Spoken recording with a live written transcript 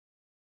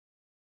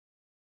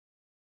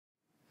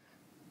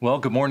Well,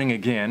 good morning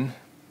again.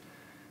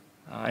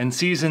 In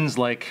seasons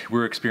like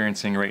we're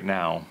experiencing right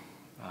now,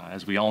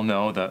 as we all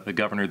know, the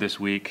governor this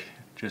week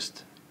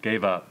just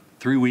gave a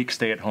 3-week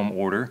stay-at-home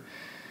order.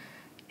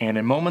 And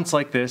in moments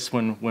like this,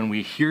 when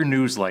we hear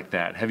news like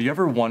that, have you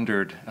ever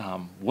wondered,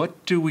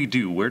 what do we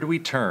do? Where do we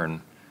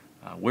turn?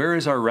 Where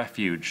is our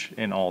refuge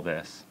in all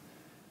this?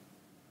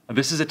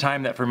 This is a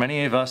time that for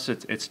many of us,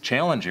 it's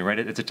challenging, right?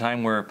 It's a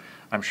time where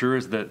I'm sure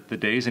as the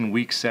days and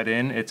weeks set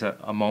in, it's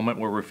a moment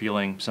where we're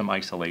feeling some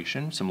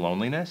isolation, some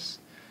loneliness,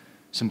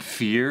 some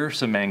fear,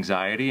 some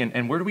anxiety,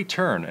 and where do we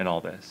turn in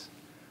all this?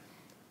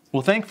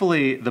 Well,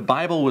 thankfully, the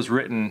Bible was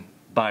written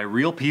by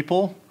real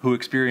people who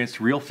experienced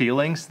real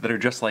feelings that are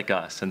just like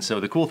us. And so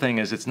the cool thing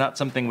is it's not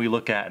something we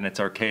look at and it's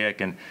archaic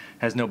and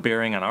has no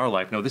bearing on our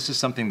life. No, this is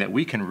something that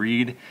we can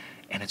read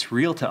and it's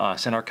real to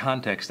us in our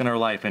context, in our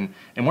life. And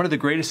one of the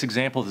greatest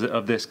examples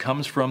of this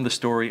comes from the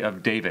story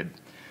of David.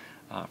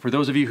 For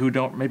those of you who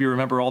don't maybe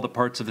remember all the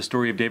parts of the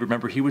story of David,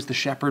 remember he was the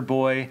shepherd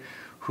boy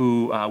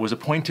who was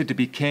appointed to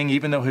be king,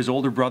 even though his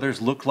older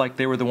brothers looked like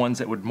they were the ones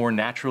that would more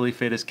naturally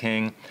fit as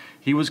king.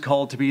 He was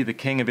called to be the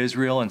king of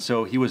Israel, and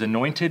so he was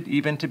anointed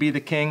even to be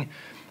the king.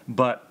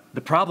 But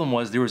the problem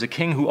was there was a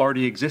king who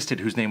already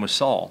existed whose name was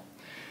Saul.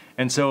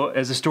 And so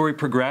as the story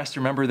progressed,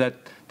 remember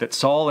that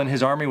Saul and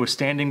his army was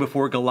standing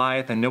before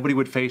Goliath and nobody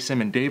would face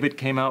him. And David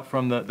came out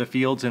from the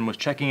fields and was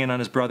checking in on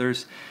his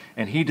brothers.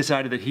 And he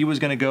decided that he was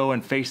going to go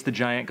and face the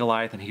giant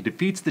Goliath. And he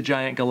defeats the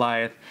giant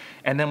Goliath.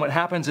 And then what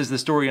happens as the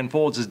story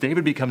unfolds is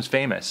David becomes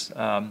famous.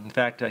 In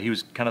fact, he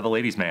was kind of the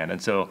ladies' man.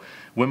 And so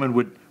women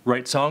would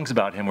write songs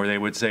about him where they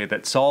would say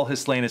that Saul has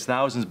slain his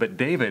thousands, but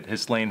David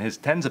has slain his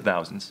tens of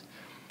thousands.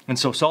 And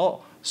so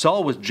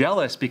Saul was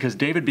jealous because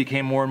David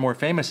became more and more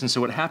famous. And so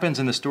what happens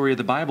in the story of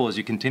the Bible as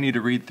you continue to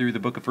read through the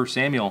book of 1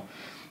 Samuel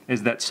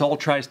is that Saul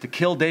tries to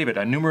kill David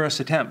on numerous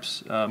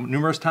attempts,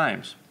 numerous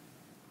times.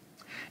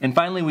 And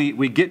finally,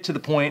 we get to the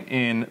point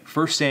in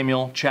 1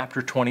 Samuel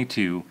chapter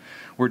 22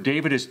 where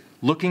David is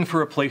looking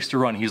for a place to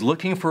run. He's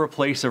looking for a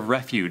place of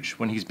refuge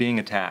when he's being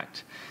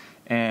attacked.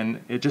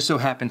 And it just so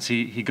happens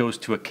he goes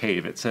to a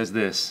cave. It says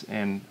this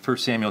in 1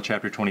 Samuel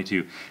chapter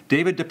 22.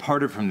 David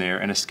departed from there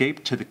and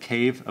escaped to the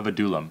cave of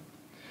Adullam.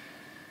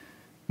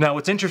 Now,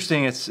 what's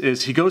interesting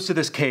is he goes to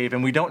this cave,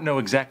 and we don't know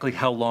exactly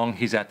how long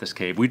he's at this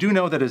cave. We do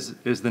know that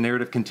as the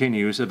narrative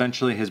continues,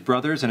 eventually his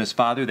brothers and his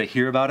father, they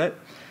hear about it,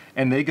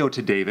 and they go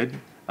to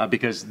David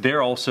because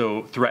they're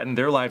also threatened.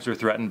 Their lives are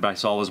threatened by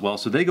Saul as well,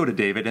 so they go to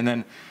David. And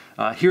then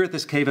here at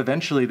this cave,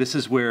 eventually, this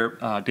is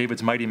where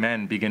David's mighty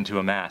men begin to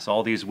amass.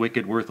 All these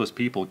wicked, worthless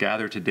people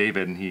gather to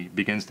David, and he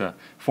begins to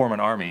form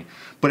an army.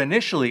 But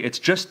initially, it's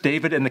just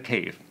David in the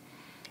cave.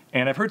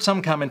 And I've heard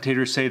some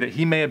commentators say that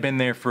he may have been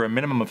there for a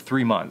minimum of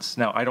 3 months.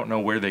 Now, I don't know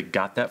where they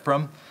got that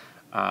from.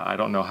 I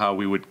don't know how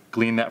we would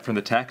glean that from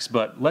the text,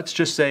 but let's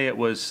just say it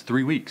was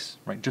 3 weeks,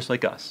 right? Just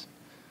like us.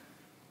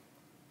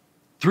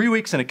 3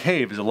 weeks in a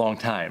cave is a long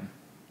time.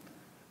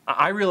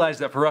 I realize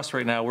that for us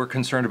right now, we're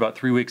concerned about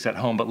 3 weeks at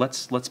home, but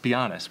let's be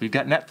honest. We've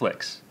got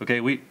Netflix,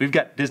 okay? We've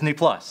got Disney+.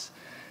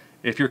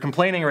 If you're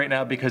complaining right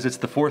now because it's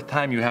the 4th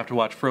time you have to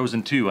watch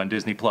Frozen 2 on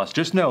Disney+,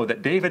 just know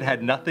that David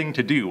had nothing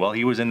to do while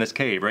he was in this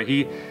cave, right?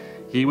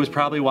 He was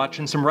probably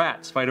watching some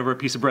rats fight over a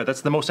piece of bread.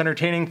 That's the most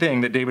entertaining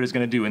thing that David is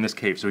going to do in this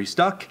cave. So he's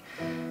stuck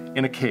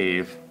in a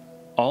cave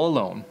all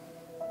alone.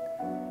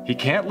 He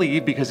can't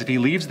leave because if he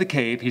leaves the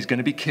cave, he's going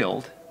to be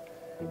killed.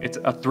 It's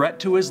a threat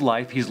to his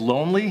life. He's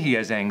lonely. He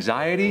has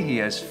anxiety. He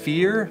has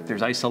fear.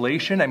 There's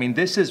isolation. I mean,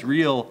 this is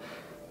real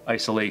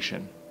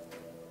isolation.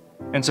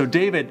 And so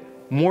David,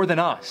 more than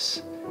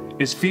us,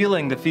 is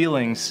feeling the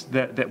feelings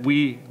that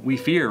we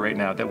fear right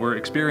now, that we're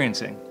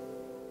experiencing.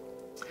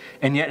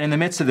 And yet in the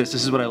midst of this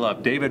is what I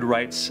love. David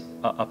writes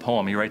a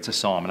poem. He writes a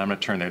psalm, and I'm going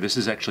to turn there. This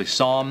is actually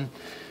Psalm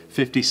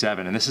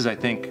 57, and this is, I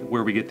think,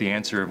 where we get the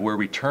answer of where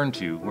we turn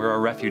to, where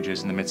our refuge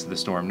is in the midst of the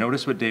storm.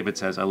 Notice what David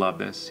says. I love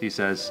this. He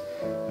says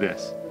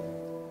this.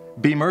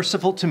 Be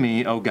merciful to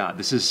me, O God.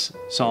 This is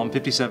Psalm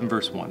 57,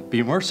 verse 1.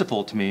 Be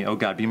merciful to me, O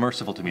God. Be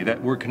merciful to me.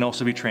 That word can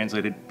also be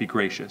translated, be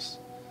gracious.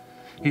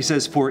 He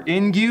says, for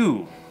in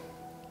you,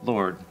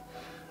 Lord,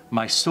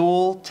 my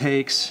soul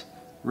takes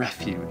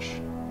refuge.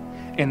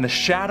 In the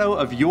shadow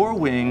of your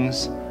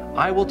wings,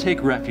 I will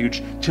take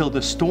refuge till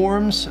the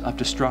storms of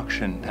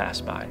destruction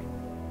pass by.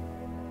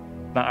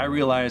 Now, I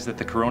realize that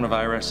the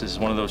coronavirus is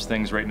one of those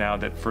things right now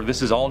that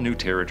this is all new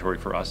territory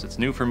for us. It's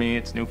new for me,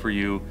 it's new for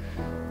you.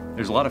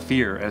 There's a lot of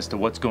fear as to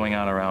what's going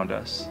on around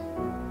us.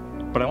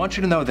 But I want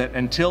you to know that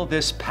until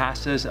this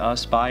passes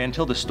us by,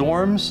 until the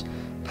storms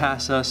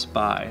pass us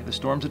by, the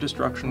storms of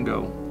destruction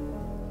go.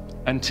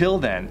 Until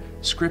then,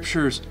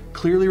 scriptures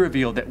clearly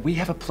reveal that we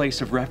have a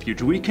place of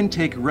refuge. We can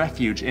take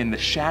refuge in the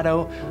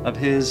shadow of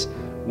his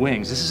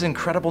wings. This is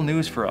incredible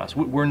news for us.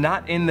 We're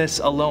not in this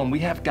alone. We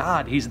have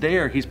God. He's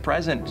there. He's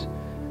present.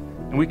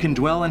 And we can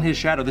dwell in his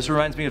shadow. This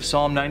reminds me of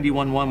Psalm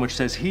 91:1, which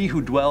says, he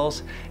who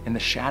dwells in the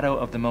shadow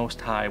of the Most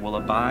High will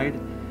abide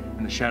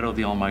in the shadow of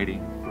the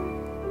Almighty.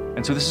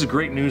 And so this is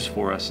great news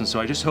for us. And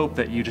so I just hope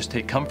that you just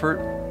take comfort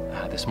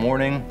this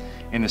morning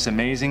in this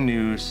amazing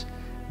news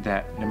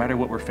that no matter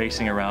what we're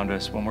facing around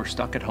us, when we're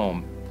stuck at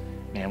home,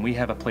 man, we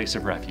have a place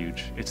of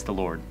refuge. It's the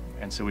Lord.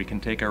 And so we can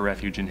take our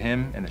refuge in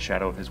Him and the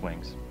shadow of His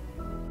wings.